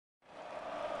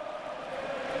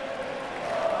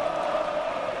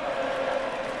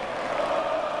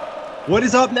What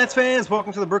is up, Nets fans?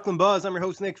 Welcome to the Brooklyn Buzz. I'm your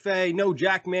host, Nick Fay. No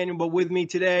Jack Manuel, but with me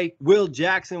today, Will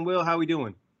Jackson. Will, how we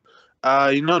doing?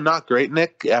 Not great,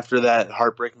 Nick, after that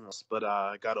heartbreaking loss, but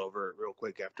I got over it real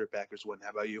quick after Packers win.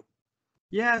 How about you?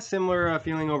 Yeah, similar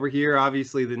feeling over here.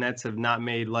 Obviously, the Nets have not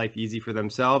made life easy for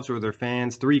themselves or their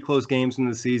fans. 3 close games in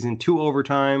the season, 2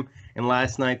 overtime, and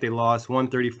last night they lost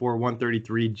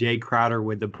 134-133. Jay Crowder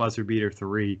with the buzzer beater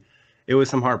 3. It was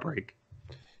some heartbreak.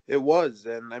 It was,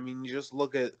 and I mean, you just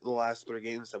look at the last 3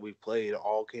 games that we've played,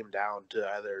 all came down to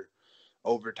either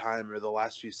overtime or the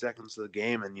last few seconds of the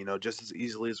game, and just as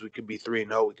easily as we could be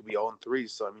 3-0, we could be 0-3.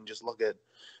 So I mean, just look at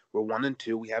we're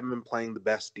 1-2. We haven't been playing the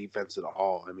best defense at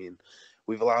all. I mean,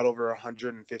 we've allowed over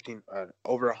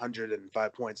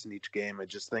 105 points in each game. I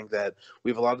just think that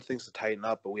we have a lot of things to tighten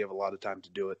up, but we have a lot of time to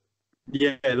do it.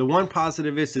 Yeah, the one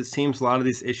positive is it seems a lot of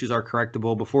these issues are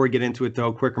correctable. Before we get into it,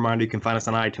 though, quick reminder, you can find us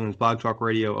on iTunes, Blog Talk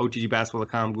Radio,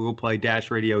 OTGBasketball.com, Google Play,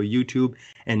 Dash Radio, YouTube,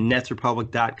 and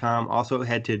NetsRepublic.com. Also,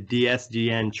 head to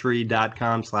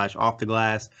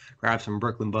dsgntree.com/offtheglass. Grab some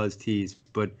Brooklyn Buzz tees.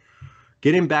 But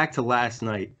getting back to last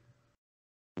night,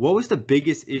 what was the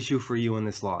biggest issue for you in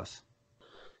this loss?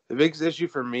 The biggest issue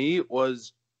for me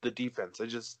was the defense.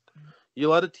 You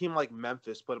let a team like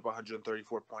Memphis put up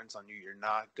 134 points on you, you're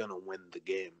not going to win the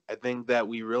game. I think that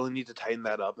we really need to tighten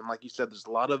that up. And like you said, there's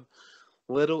a lot of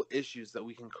little issues that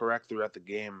we can correct throughout the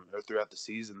game or throughout the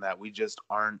season that we just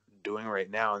aren't doing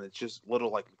right now. And it's just little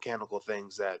like mechanical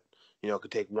things that, could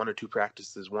take 1 or 2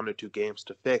 practices, 1 or 2 games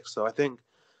to fix. So I think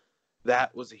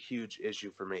that was a huge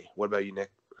issue for me. What about you,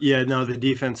 Nick? Yeah, no, the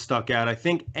defense stuck out. I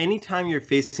think anytime you're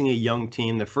facing a young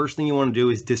team, the first thing you want to do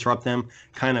is disrupt them,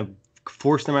 kind of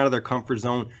force them out of their comfort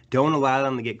zone. Don't allow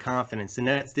them to get confidence. The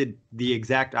Nets did the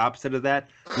exact opposite of that.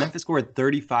 Memphis scored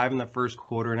 35 in the first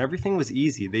quarter, and everything was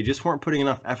easy. They just weren't putting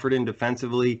enough effort in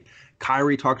defensively.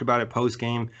 Kyrie talked about it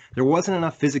post-game. There wasn't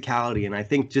enough physicality, and I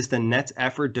think just the Nets'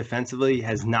 effort defensively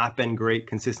has not been great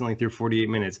consistently through 48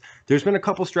 minutes. There's been a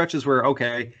couple stretches where,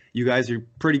 okay, you guys are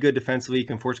pretty good defensively. You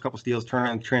can force a couple steals, turn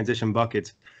on transition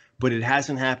buckets. But it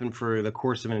hasn't happened for the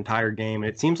course of an entire game.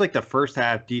 And it seems like the first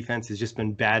half defense has just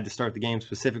been bad to start the game,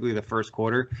 specifically the first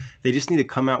quarter. They just need to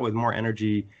come out with more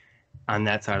energy on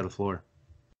that side of the floor.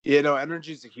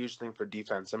 Energy is a huge thing for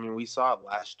defense. I mean, we saw it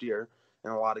last year in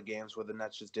a lot of games where the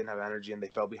Nets just didn't have energy and they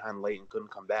fell behind late and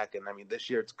couldn't come back. And I mean, this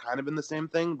year it's kind of been the same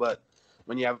thing, but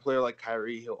when you have a player like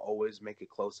Kyrie, he'll always make it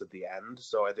close at the end.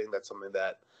 So I think that's something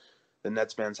that the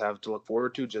Nets fans have to look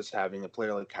forward to, just having a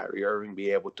player like Kyrie Irving be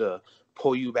able to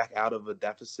pull you back out of a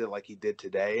deficit like he did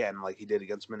today and like he did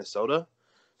against Minnesota.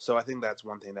 So I think that's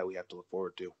one thing that we have to look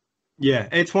forward to. Yeah,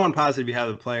 it's one positive you have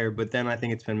the player, but then I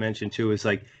think it's been mentioned too, is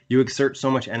like you exert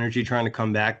so much energy trying to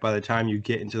come back. By the time you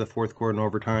get into the fourth quarter and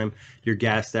overtime, you're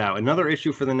gassed out. Another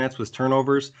issue for the Nets was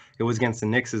turnovers. It was against the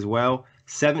Knicks as well.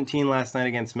 17 last night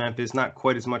against Memphis, not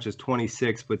quite as much as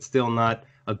 26, but still not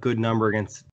a good number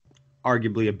against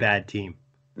arguably a bad team.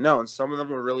 No, and some of them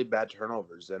were really bad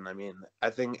turnovers. And I mean,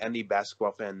 I think any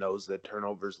basketball fan knows that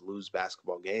turnovers lose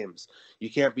basketball games.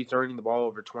 You can't be turning the ball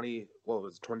over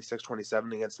 26,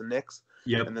 27 against the Knicks.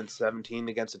 Yep. And then 17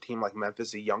 against a team like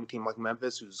Memphis, a young team like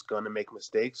Memphis who's going to make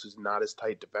mistakes, who's not as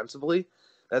tight defensively.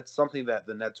 That's something that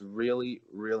the Nets really,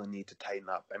 really need to tighten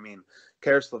up. I mean,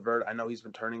 LeVert, I know he's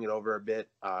been turning it over a bit.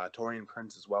 Taurean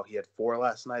Prince as well. He had 4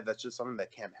 last night. That's just something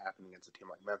that can't happen against a team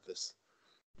like Memphis.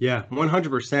 Yeah,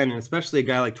 100%, and especially a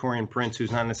guy like Taurean Prince,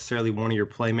 who's not necessarily one of your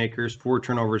playmakers. 4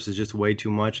 turnovers is just way too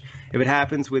much. If it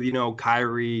happens with,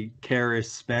 Kyrie, Karras,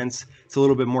 Spence, it's a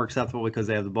little bit more acceptable because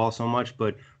they have the ball so much.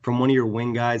 But from one of your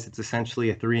wing guys, it's essentially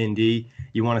a 3-and-D.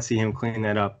 You want to see him clean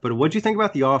that up. But what do you think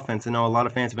about the offense? I know a lot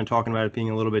of fans have been talking about it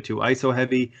being a little bit too ISO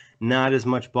heavy, not as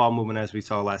much ball movement as we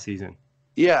saw last season.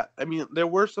 Yeah, I mean, there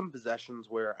were some possessions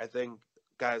where I think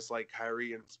guys like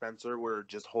Kyrie and Spencer were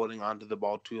just holding on to the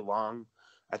ball too long.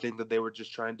 I think that they were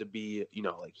just trying to be,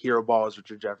 like hero ball, as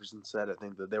Richard Jefferson said. I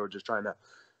think that they were just trying to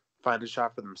find a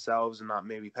shot for themselves and not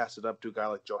maybe pass it up to a guy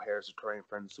like Joe Harris or Taurean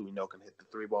Prince, who we know can hit the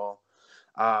 3-ball.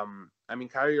 I mean,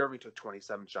 Kyrie Irving took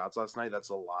 27 shots last night. That's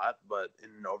a lot, but in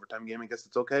an overtime game, I guess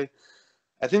it's okay.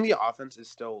 I think the offense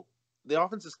is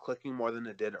clicking more than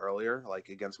it did earlier, like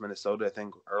against Minnesota. I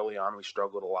think early on we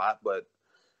struggled a lot, but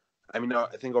I mean, I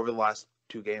think over the last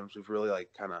 2 games, we've really like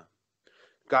kind of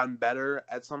gotten better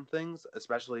at some things,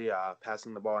 especially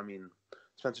passing the ball. I mean,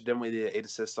 Spencer Dinwiddie had 8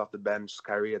 assists off the bench.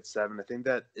 Kyrie had 7. I think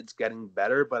that it's getting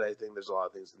better, but I think there's a lot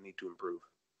of things that need to improve.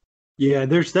 Yeah,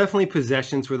 there's definitely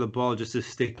possessions where the ball just is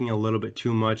sticking a little bit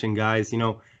too much, and guys,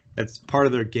 that's part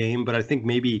of their game. But I think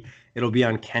maybe it'll be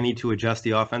on Kenny to adjust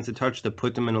the offensive touch to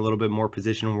put them in a little bit more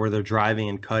position where they're driving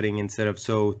and cutting instead of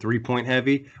so 3-point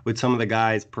heavy, with some of the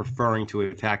guys preferring to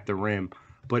attack the rim.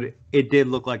 but it did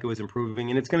look like it was improving.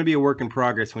 And it's going to be a work in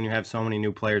progress when you have so many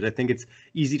new players. I think it's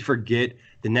easy to forget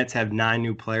the Nets have 9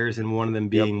 new players, and one of them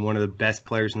being one of the best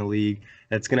players in the league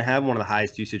that's going to have one of the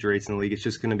highest usage rates in the league. It's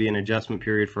just going to be an adjustment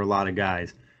period for a lot of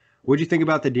guys. What do you think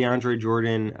about the DeAndre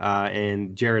Jordan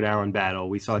and Jared Allen battle?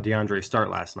 We saw DeAndre start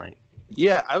last night.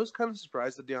 Yeah, I was kind of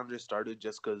surprised that DeAndre started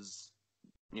just because,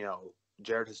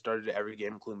 Jared has started every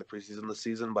game, including the preseason this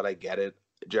season, but I get it.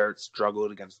 Jared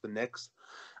struggled against the Knicks.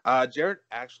 Jared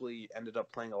actually ended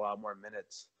up playing a lot more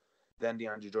minutes than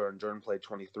DeAndre Jordan. Jordan played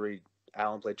 23.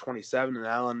 Allen played 27, and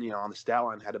Allen, on the stat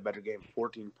line, had a better game,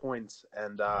 14 points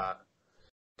and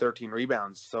 13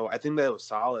 rebounds. So I think that was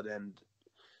solid, and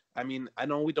I mean, I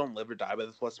know we don't live or die by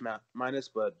the plus minus,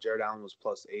 but Jared Allen was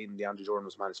 +8 and DeAndre Jordan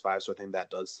was -5, so I think that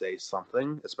does say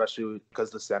something, especially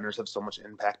because the centers have so much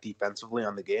impact defensively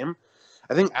on the game.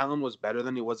 I think Allen was better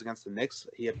than he was against the Knicks.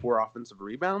 He had 4 offensive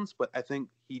rhybounds, but I think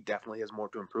he definitely has more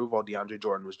to improve, while DeAndre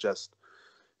Jordan was just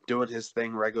doing his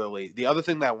thing regularly. The other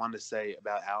thing that I wanted to say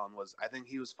about Allen was I think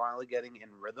he was finally getting in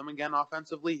rhythm again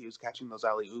offensively. He was catching those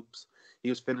alley-oops. He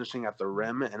was finishing at the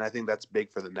rim, and I think that's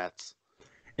big for the Nets.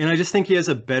 And I just think he has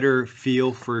a better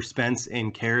feel for Spence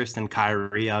and Karras than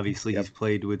Kyrie. Obviously, he's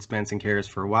played with Spence and Karras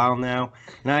for a while now.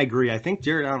 And I agree. I think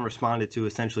Jared Allen responded to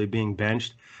essentially being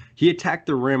benched. He attacked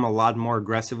the rim a lot more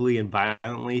aggressively and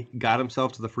violently, got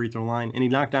himself to the free throw line, and he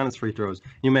knocked down his free throws.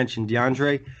 You mentioned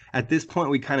DeAndre. At this point,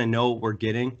 we kind of know what we're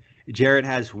getting. Jared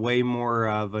has way more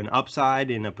of an upside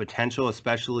and a potential,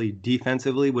 especially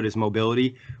defensively with his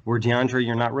mobility, where DeAndre,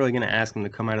 you're not really going to ask him to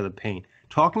come out of the paint.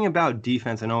 Talking about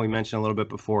defense, I know we mentioned a little bit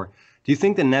before. Do you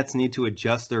think the Nets need to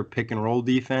adjust their pick and roll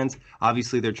defense?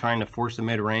 Obviously, they're trying to force the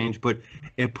mid-range, but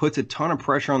it puts a ton of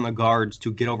pressure on the guards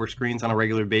to get over screens on a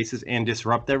regular basis and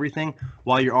disrupt everything,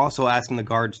 while you're also asking the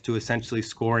guards to essentially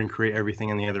score and create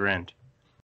everything on the other end.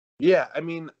 Yeah, I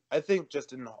mean, I think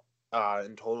just in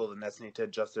total, the Nets need to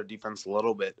adjust their defense a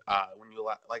little bit.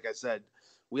 Like I said,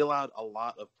 we allowed a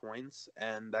lot of points,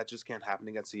 and that just can't happen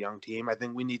against a young team. I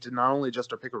think we need to not only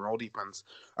adjust our pick and roll defense,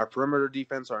 our perimeter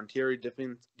defense, our interior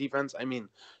defense. I mean,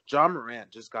 John Morant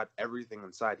just got everything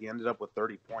inside. He ended up with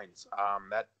 30 points.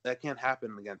 That can't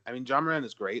happen again. I mean, John Morant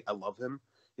is great. I love him.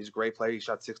 He's a great player. He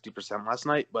shot 60% last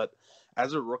night, but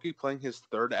as a rookie playing his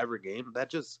third ever game,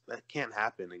 that can't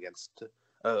happen against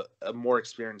a more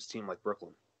experienced team like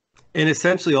Brooklyn. And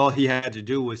essentially all he had to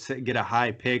do was get a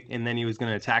high pick, and then he was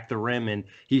going to attack the rim. And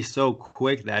he's so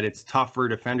quick that it's tough for a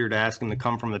defender to ask him to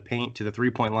come from the paint to the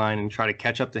three-point line and try to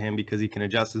catch up to him because he can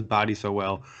adjust his body so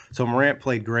well. So Morant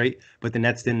played great, but the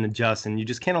Nets didn't adjust. And you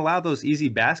just can't allow those easy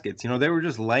baskets. They were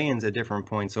just lay-ins at different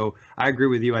points. So I agree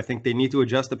with you. I think they need to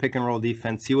adjust the pick-and-roll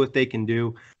defense, see what they can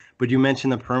do. But you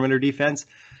mentioned the perimeter defense.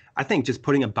 I think just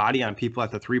putting a body on people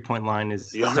at the three-point line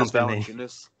is something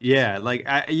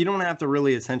you don't have to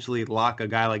really essentially lock a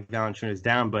guy like Valanciunas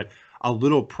down, but a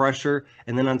little pressure.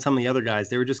 And then on some of the other guys,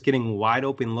 they were just getting wide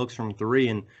open looks from three,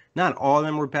 and not all of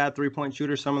them were bad three-point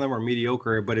shooters. Some of them were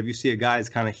mediocre, but if you see a guy is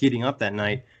kind of heating up that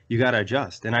night, you got to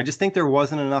adjust. And I just think there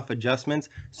wasn't enough adjustments.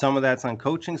 Some of that's on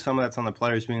coaching, some of that's on the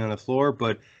players being on the floor,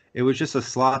 but it was just a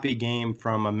sloppy game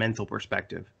from a mental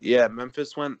perspective. Yeah,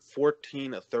 Memphis went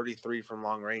 14 of 33 from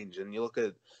long range. And you look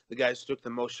at the guys who took the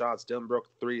most shots. Dylan Brooks,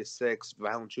 3 of 6.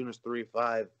 Valanciunas, 3 of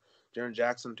 5. Jaren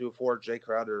Jackson, 2 of 4. Jay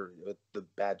Crowder, with the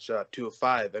bad shot, 2 of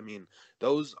 5. I mean,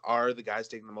 those are the guys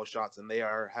taking the most shots. And they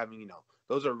are having,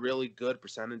 those are really good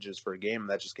percentages for a game.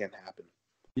 That just can't happen.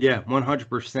 Yeah,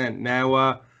 100%.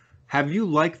 Now, have you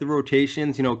liked the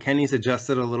rotations? Kenny's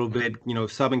adjusted a little bit,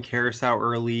 subbing Karras out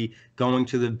early, going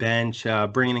to the bench,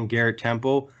 bringing in Garrett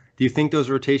Temple. Do you think those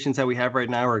rotations that we have right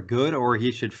now are good, or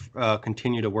he should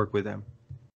continue to work with them?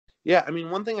 Yeah, I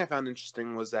mean, one thing I found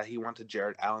interesting was that he went to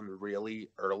Jared Allen really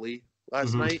early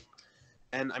last night.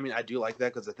 And, I mean, I do like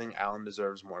that because I think Allen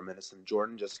deserves more minutes than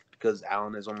Jordan, just because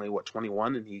Allen is only,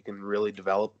 21, and he can really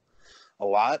develop a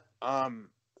lot.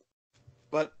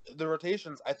 But the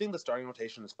rotations, I think the starting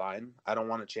rotation is fine. I don't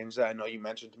want to change that. I know you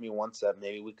mentioned to me once that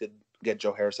maybe we could get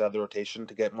Joe Harris out of the rotation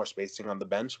to get more spacing on the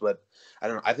bench, but I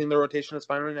don't know. I think the rotation is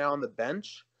fine right now on the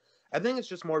bench. I think it's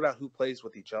just more about who plays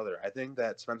with each other. I think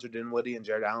that Spencer Dinwiddie and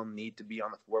Jared Allen need to be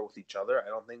on the floor with each other. I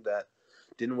don't think that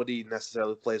Dinwiddie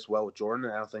necessarily plays well with Jordan,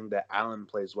 and I don't think that Allen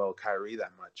plays well with Kyrie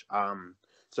that much.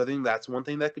 So I think that's one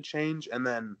thing that could change. And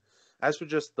then as for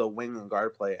just the wing and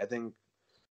guard play, I think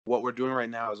what we're doing right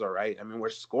now is all right. I mean, we're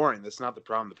scoring. That's not the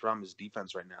problem. The problem is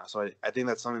defense right now. So I think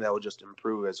that's something that will just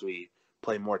improve as we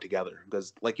play more together.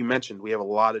 Because, like you mentioned, we have a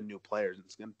lot of new players.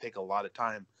 It's going to take a lot of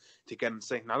time to get in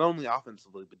sync, not only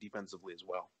offensively, but defensively as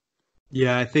well.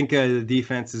 Yeah, I think the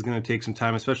defense is going to take some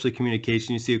time, especially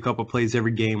communication. You see a couple plays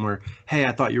every game where, hey,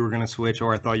 I thought you were going to switch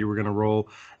or I thought you were going to roll.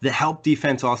 The help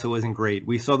defense also isn't great.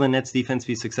 We saw the Nets defense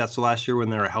be successful last year when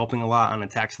they were helping a lot on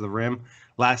attacks to the rim.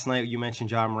 Last night, you mentioned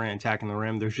John Morant attacking the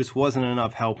rim. There just wasn't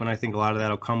enough help, and I think a lot of that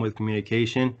will come with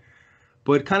communication.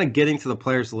 But kind of getting to the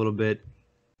players a little bit,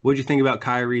 what did you think about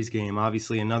Kyrie's game?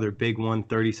 Obviously, another big one,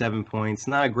 37 points.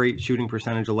 Not a great shooting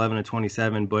percentage, 11 to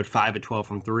 27, but 5 to 12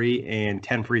 from three and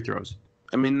 10 free throws.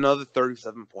 I mean, another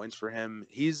 37 points for him.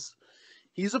 He's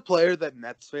a player that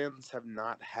Nets fans have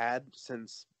not had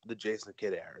since the Jason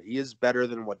Kidd era. He is better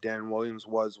than what Darren Williams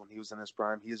was when he was in his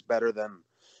prime. He is better than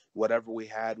whatever we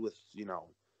had with,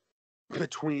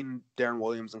 between Darren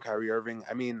Williams and Kyrie Irving.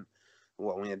 I mean,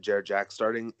 we had Jared Jack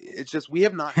starting. It's just we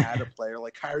have not had a player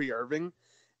like Kyrie Irving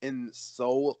in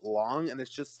so long, and it's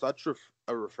just such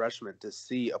a refreshment to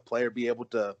see a player be able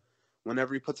to,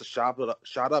 whenever he puts a shot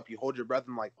up, you hold your breath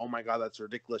and like, oh my God, that's a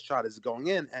ridiculous shot. Is it going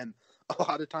in? And a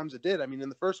lot of times it did. I mean, in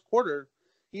the first quarter,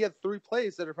 he had 3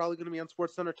 plays that are probably going to be on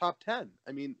SportsCenter top 10.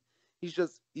 I mean, he's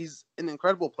an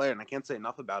incredible player, and I can't say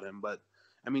enough about him. But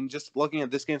I mean, just looking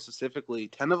at this game specifically,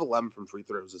 10 of 11 from free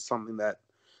throws is something that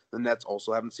the Nets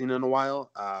also haven't seen in a while.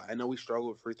 I know we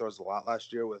struggled with free throws a lot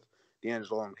last year with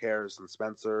D'Angelo and Karis and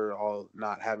Spencer all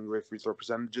not having great free throw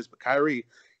percentages. But Kyrie,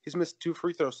 he's missed 2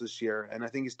 free throws this year, and I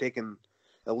think he's taken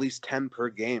at least 10 per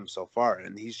game so far,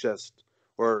 and he's just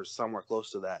or somewhere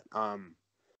close to that.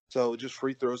 So just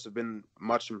free throws have been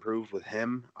much improved with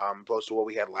him, close to what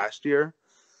we had last year.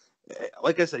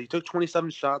 Like I said, he took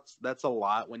 27 shots. That's a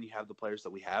lot when you have the players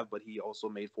that we have, but he also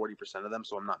made 40% of them,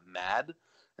 so I'm not mad.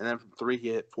 And then from 3, he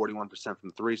hit 41%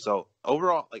 from 3. So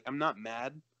overall, I'm not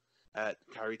mad at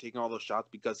Kyrie taking all those shots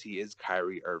because he is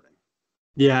Kyrie Irving.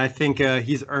 Yeah, I think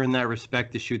he's earned that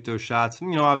respect to shoot those shots.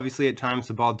 Obviously at times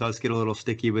the ball does get a little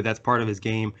sticky, but that's part of his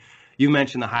game. You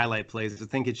mentioned the highlight plays. I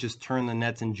think it's just turned the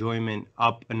Nets' enjoyment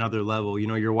up another level.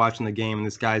 You're watching the game, and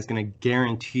this guy's going to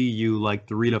guarantee you like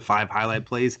 3 to 5 highlight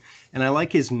plays. And I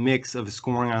like his mix of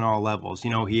scoring on all levels.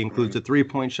 He includes a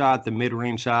 3-point shot, the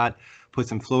mid-range shot, puts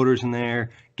some floaters in there,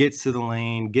 gets to the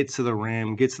lane, gets to the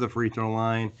rim, gets to the free throw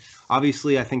line.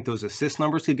 Obviously, I think those assist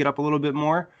numbers could get up a little bit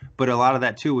more, but a lot of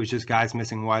that too was just guys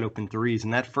missing wide open threes.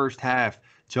 In that first half,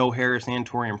 Joe Harris and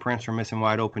Taurean Prince were missing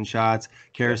wide open shots,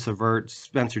 Karis LeVert,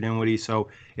 Spencer Dinwiddie. So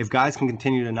if guys can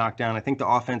continue to knock down, I think the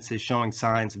offense is showing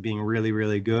signs of being really,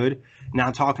 really good.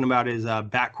 Now talking about his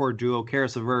backcourt duo,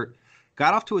 Karis LeVert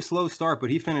got off to a slow start, but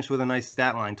he finished with a nice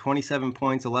stat line: 27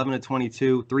 points, 11 to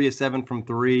 22, 3 of 7 from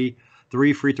 3,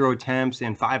 3 free throw attempts,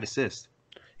 and 5 assists.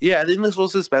 Yeah, I think this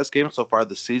was his best game so far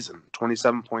this season.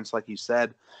 27 points, like you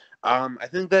said. I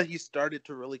think that he started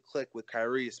to really click with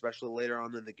Kyrie, especially later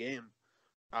on in the game.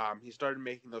 He started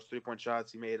making those 3-point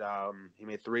shots. He made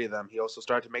 3 of them. He also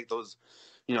started to make those,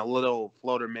 little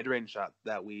floater mid-range shots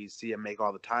that we see him make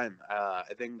all the time.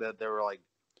 I think that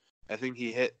I think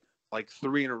he hit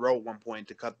 3 in a row at one point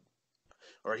to cut,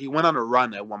 or he went on a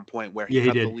run at one point where he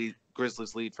cut the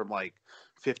Grizzlies lead from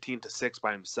 15 to 6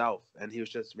 by himself, and he was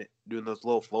just doing those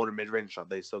little floater mid-range shots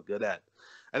that he's so good at.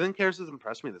 I think Karis has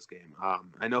impressed me this game.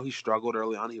 I know he struggled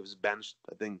early on. He was benched,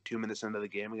 I think, 2 minutes into the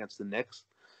game against the Knicks.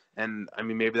 And, I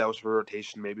mean, maybe that was for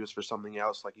rotation. Maybe it was for something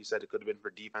else. Like you said, it could have been for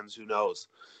defense. Who knows?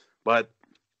 But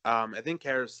I think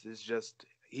Karis is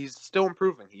he's still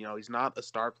improving. He's not a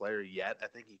star player yet. I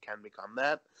think he can become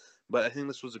that. But I think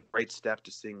this was a great step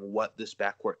to seeing what this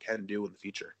backcourt can do in the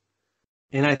future.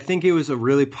 And I think it was a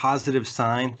really positive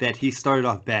sign that he started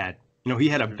off bad. He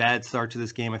had a bad start to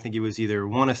this game. I think he was either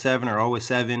 1 of 7 or 0 of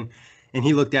 7, and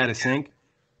he looked out of sync.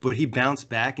 But he bounced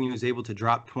back and he was able to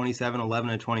drop 27,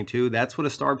 11, and 22. That's what a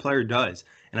star player does.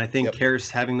 And I think Karis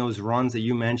having those runs that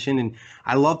you mentioned, and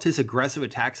I loved his aggressive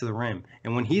attacks to the rim.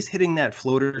 And when he's hitting that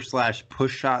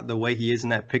floater/push shot the way he is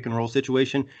in that pick and roll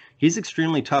situation, he's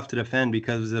extremely tough to defend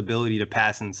because of his ability to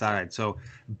pass inside. So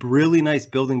really nice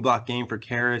building block game for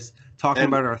Karis. Talking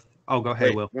about our go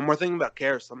ahead, Will. One more thing about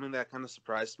Karis, something that kind of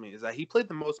surprised me is that he played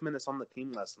the most minutes on the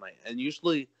team last night. And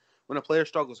usually when a player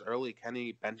struggles early,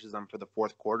 Kenny benches them for the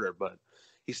fourth quarter, but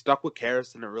he stuck with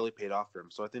Karis and it really paid off for him.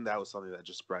 So I think that was something that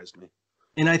just surprised me.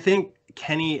 And I think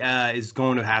Kenny is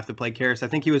going to have to play Karis. I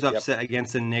think he was upset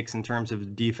against the Knicks in terms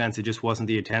of defense. It just wasn't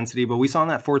the intensity. But we saw in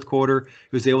that fourth quarter,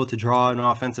 he was able to draw an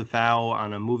offensive foul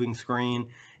on a moving screen.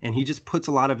 And he just puts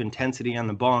a lot of intensity on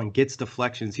the ball and gets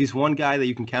deflections. He's one guy that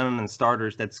you can count on in the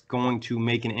starters that's going to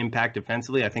make an impact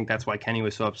defensively. I think that's why Kenny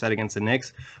was so upset against the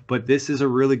Knicks. But this is a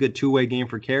really good two-way game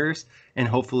for Karis, and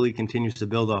hopefully continues to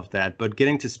build off that. But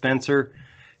getting to Spencer,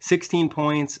 16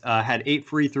 points, had 8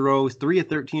 free throws, 3 of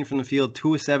 13 from the field,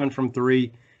 2 of 7 from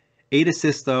 3, 8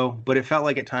 assists though, but it felt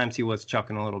like at times he was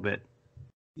chucking a little bit.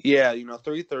 Yeah,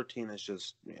 313 is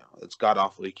just, it's god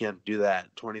awful. You can't do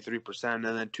that. 23%, and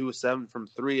then 2 of 7 from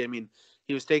three. I mean,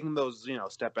 he was taking those,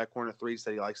 step back corner threes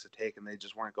that he likes to take, and they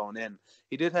just weren't going in.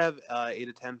 He did have 8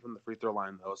 of 10 from the free throw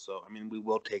line, though. So, I mean, we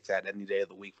will take that any day of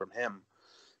the week from him.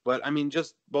 But, I mean,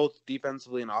 just both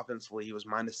defensively and offensively, he was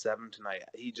 -7 tonight.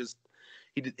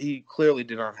 He clearly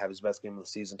did not have his best game of the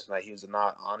season tonight. He was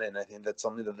not on it, and I think that's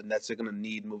something that the Nets are going to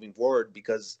need moving forward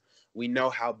because we know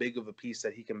how big of a piece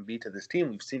that he can be to this team.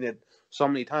 We've seen it so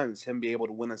many times, him be able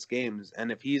to win us games.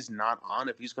 And if he's not on,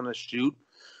 if he's going to shoot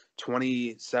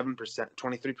 27%,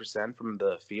 23% from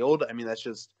the field, I mean, that's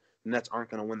just the Nets aren't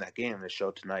going to win that game. They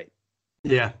showed tonight.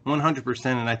 Yeah, 100%.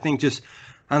 And I think just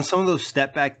on some of those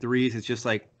step back threes, it's just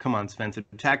like, come on, Spencer,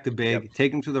 attack the big,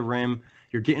 take him to the rim.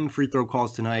 You're getting free throw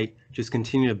calls tonight. Just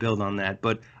continue to build on that.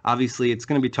 But obviously, it's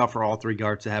going to be tough for all three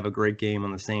guards to have a great game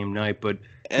on the same night, but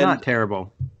not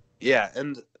terrible. Yeah,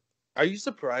 and are you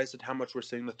surprised at how much we're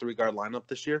seeing the 3-guard lineup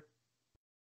this year?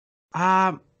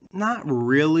 Not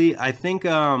really. I think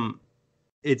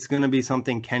it's going to be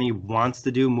something Kenny wants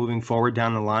to do moving forward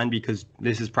down the line because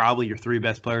this is probably your three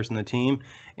best players in the team.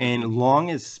 And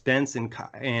long as Spence and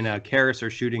Karras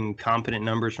are shooting competent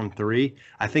numbers from three,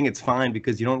 I think it's fine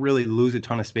because you don't really lose a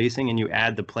ton of spacing and you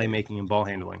add the playmaking and ball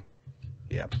handling.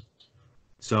 Yeah.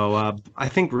 So I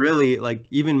think really like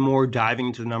even more diving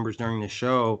into the numbers during the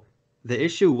show, the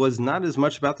issue was not as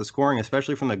much about the scoring,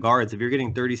 especially from the guards. If you're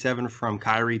getting 37 from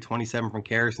Kyrie, 27 from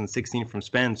Karras, and 16 from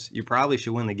Spence, you probably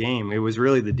should win the game. It was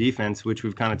really the defense, which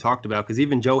we've kind of talked about, because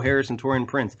even Joe Harris and Taurean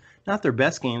Prince, not their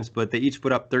best games, but they each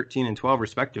put up 13 and 12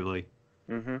 respectively.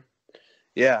 Mm-hmm.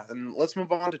 Yeah, and let's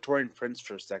move on to Taurean Prince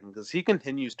for a second, because he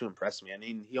continues to impress me. I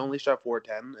mean, he only shot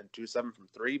 4-10 and 2-7 from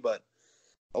three, but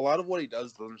a lot of what he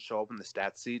does doesn't show up in the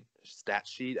stat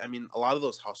sheet. I mean, a lot of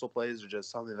those hustle plays are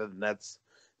just something that the Nets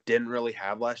didn't really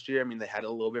have last year. I mean, they had a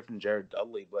little bit from Jared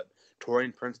Dudley, but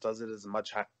Taurean Prince does it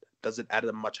at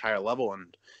a much higher level,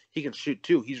 and he can shoot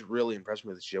too. He's really impressed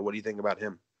me this year. What do you think about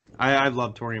him? I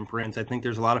love Taurean Prince. I think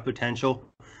there's a lot of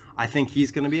potential. I think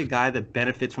he's going to be a guy that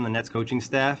benefits from the Nets coaching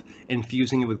staff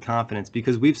infusing it with confidence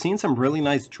because we've seen some really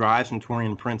nice drives from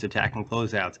Taurean Prince attacking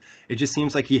closeouts. It just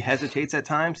seems like he hesitates at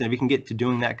times, and if he can get to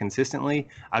doing that consistently,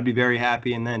 I'd be very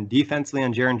happy. And then defensively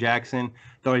on Jaren Jackson,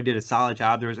 thought he did a solid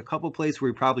job. There was a couple plays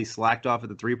where he probably slacked off at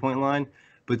the three-point line,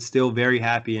 but still very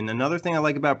happy. And another thing I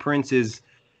like about Prince is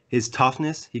his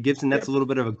toughness. He gives the Nets a little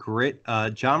bit of a grit.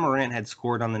 John Morant had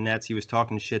scored on the Nets. He was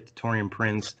talking shit to Taurean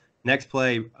Prince. Next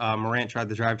play, Morant tried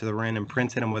to drive to the rim, and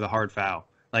Prince hit him with a hard foul.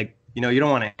 Like, you don't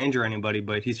want to injure anybody,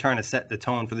 but he's trying to set the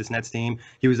tone for this Nets team.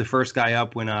 He was the first guy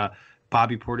up when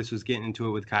Bobby Portis was getting into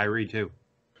it with Kyrie, too.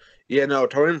 Yeah, no,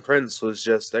 Taurean Prince was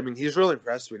just, I mean, he's really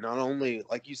impressed me. Not only,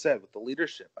 like you said, with the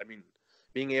leadership. I mean,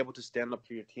 being able to stand up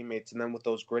for your teammates, and then with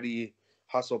those gritty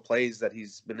hustle plays that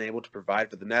he's been able to provide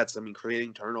for the Nets. I mean,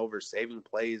 creating turnovers, saving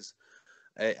plays,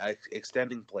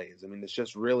 extending plays. I mean, it's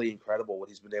just really incredible what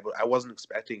he's been able to. I wasn't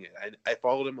expecting it. I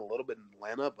followed him a little bit in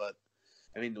Atlanta, but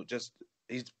I mean, just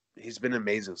he's been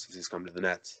amazing since he's come to the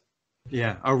Nets.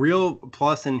 Yeah, a real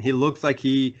plus, and he looks like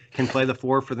he can play the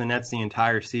four for the Nets the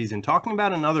entire season. Talking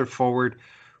about another forward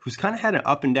who's kind of had an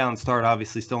up and down start,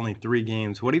 obviously still only 3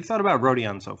 games. What have you thought about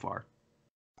Rodion so far?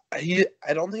 I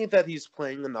don't think that he's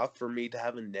playing enough for me to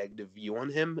have a negative view on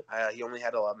him. He only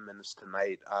had 11 minutes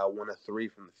tonight, 1 of 3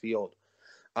 from the field.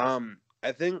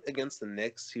 I think against the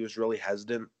Knicks, he was really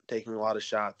hesitant, taking a lot of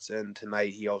shots, and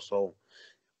tonight he also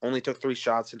only took 3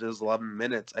 shots into his 11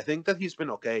 minutes. I think that he's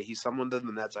been okay. He's someone that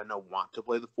the Nets I know want to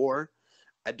play the 4.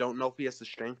 I don't know if he has the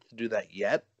strength to do that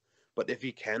yet, but if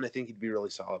he can, I think he'd be really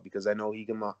solid because I know he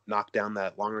can knock down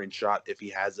that long-range shot if he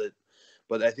has it.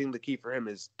 But I think the key for him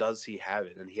is, does he have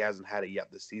it? And he hasn't had it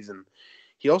yet this season.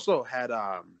 He also had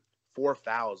 4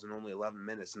 fouls in only 11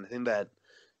 minutes. And I think that,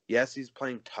 yes, he's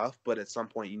playing tough, but at some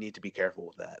point you need to be careful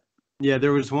with that. Yeah,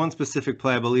 there was one specific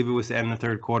play, I believe it was the end of the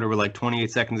third quarter, where like 28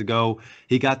 seconds ago,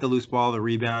 he got the loose ball, the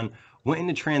rebound, went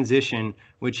into transition,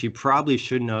 which he probably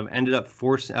shouldn't have, ended up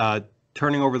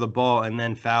turning over the ball and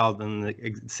then fouled in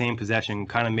the same possession,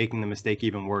 kind of making the mistake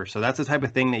even worse. So that's the type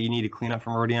of thing that you need to clean up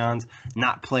from Rodion's,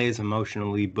 not play as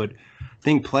emotionally. But I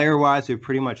think player-wise, we've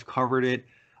pretty much covered it.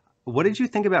 What did you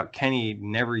think about Kenny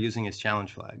never using his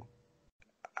challenge flag?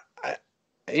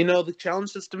 The challenge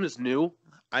system is new.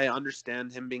 I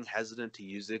understand him being hesitant to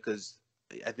use it because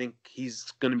I think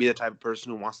he's going to be the type of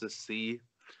person who wants to see,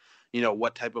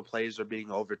 what type of plays are being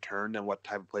overturned and what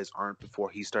type of plays aren't before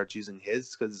he starts using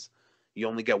his, because you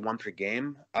only get 1 per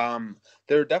game.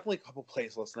 There are definitely a couple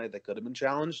plays last night that could have been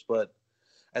challenged, but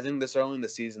I think this early in the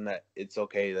season that it's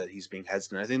okay that he's being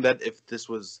hesitant. I think that if this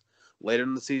was later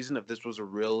in the season, if this was a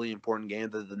really important game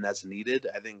that the Nets needed,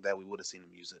 I think that we would have seen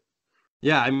him use it.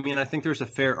 Yeah, I mean, I think there's a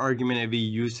fair argument if he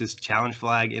used his challenge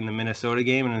flag in the Minnesota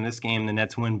game, and in this game, the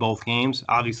Nets win both games.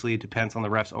 Obviously, it depends on the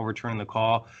refs overturning the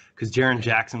call, because Jaren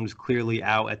Jackson was clearly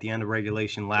out at the end of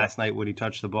regulation last night when he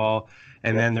touched the ball,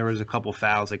 and then there was a couple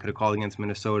fouls they could have called against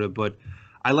Minnesota. But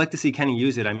I like to see Kenny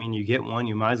use it. I mean, you get one,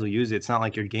 you might as well use it. It's not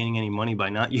like you're gaining any money by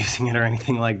not using it or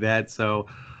anything like that. So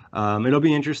it'll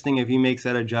be interesting if he makes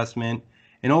that adjustment.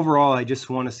 And overall, I just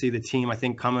want to see the team, I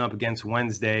think, coming up against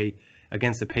Wednesday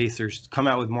against the Pacers, come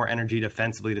out with more energy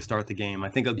defensively to start the game. I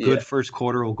think a good first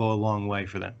quarter will go a long way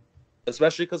for them.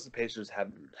 Especially because the Pacers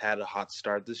haven't had a hot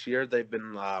start this year. They've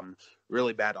been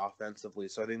really bad offensively.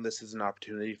 So I think this is an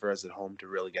opportunity for us at home to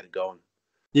really get it going.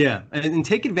 Yeah, and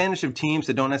take advantage of teams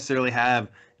that don't necessarily have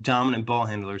dominant ball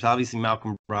handlers. Obviously,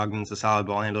 Malcolm Brogdon's a solid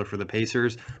ball handler for the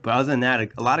Pacers, but other than that,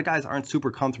 a lot of guys aren't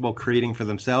super comfortable creating for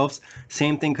themselves.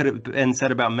 Same thing could have been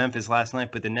said about Memphis last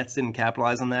night, but the Nets didn't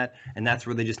capitalize on that, and that's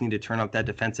where they just need to turn up that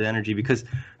defensive energy because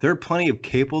there are plenty of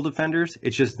capable defenders.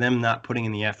 It's just them not putting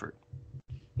in the effort.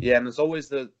 Yeah, and it's always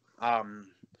the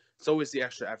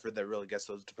extra effort that really gets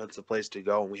those defensive plays to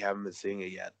go, and we haven't been seeing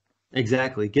it yet.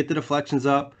 Exactly. Get the deflections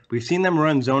up. We've seen them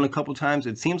run zone a couple times.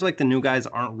 It seems like the new guys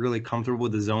aren't really comfortable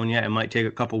with the zone yet. It might take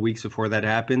a couple weeks before that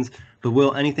happens. But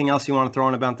Will, anything else you want to throw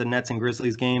in about the Nets and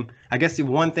Grizzlies game? I guess the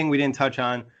one thing we didn't touch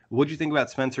on, what did you think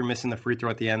about Spencer missing the free throw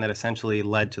at the end that essentially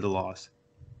led to the loss?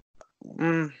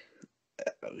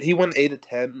 He went 8 of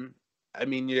 10. I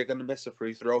mean, you're going to miss a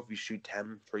free throw if you shoot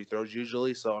 10 free throws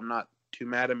usually, so I'm not too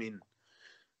mad. I mean,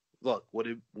 look, would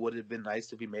it have been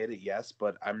nice if he made it? Yes,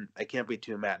 but I can't be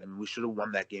too mad. I mean, we should have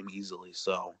won that game easily,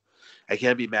 so I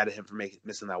can't be mad at him for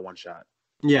missing that one shot.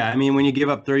 Yeah, I mean, when you give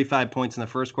up 35 points in the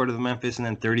first quarter of Memphis and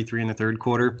then 33 in the third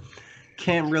quarter,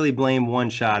 can't really blame one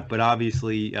shot, but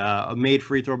obviously a made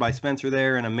free throw by Spencer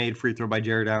there and a made free throw by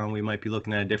Jared Allen, we might be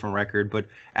looking at a different record. But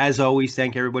as always,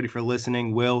 thank everybody for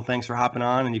listening. Will, thanks for hopping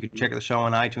on, and you can check out the show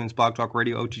on iTunes, Blog Talk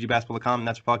Radio, OTGBasketball.com,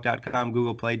 NetsRepublic.com,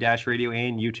 Google Play, Dash Radio,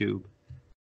 and YouTube.